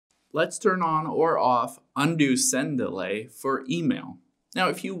Let's turn on or off undo send delay for email. Now,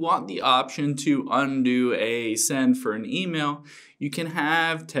 if you want the option to undo a send for an email, you can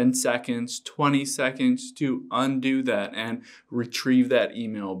have 10 seconds, 20 seconds to undo that and retrieve that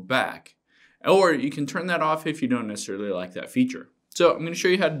email back. Or you can turn that off if you don't necessarily like that feature. So I'm going to show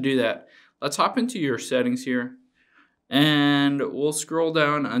you how to do that. Let's hop into your settings here, and we'll scroll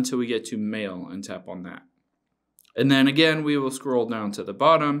down until we get to mail and tap on that. And then again, we will scroll down to the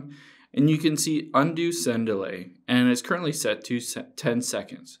bottom and you can see undo send delay, and it's currently set to 10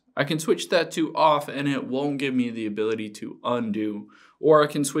 seconds. I can switch that to off and it won't give me the ability to undo, or I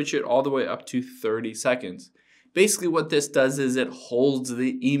can switch it all the way up to 30 seconds. Basically what this does is it holds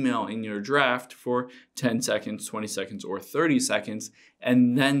the email in your draft for 10 seconds, 20 seconds, or 30 seconds,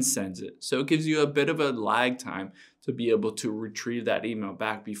 and then sends it. So it gives you a bit of a lag time to be able to retrieve that email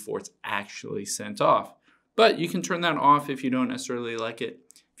back before it's actually sent off. But you can turn that off if you don't necessarily like it.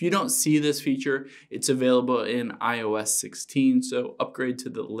 If you don't see this feature, it's available in iOS 16, so upgrade to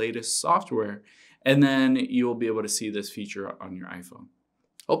the latest software, and then you'll be able to see this feature on your iPhone.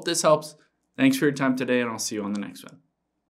 Hope this helps. Thanks for your time today, and I'll see you on the next one.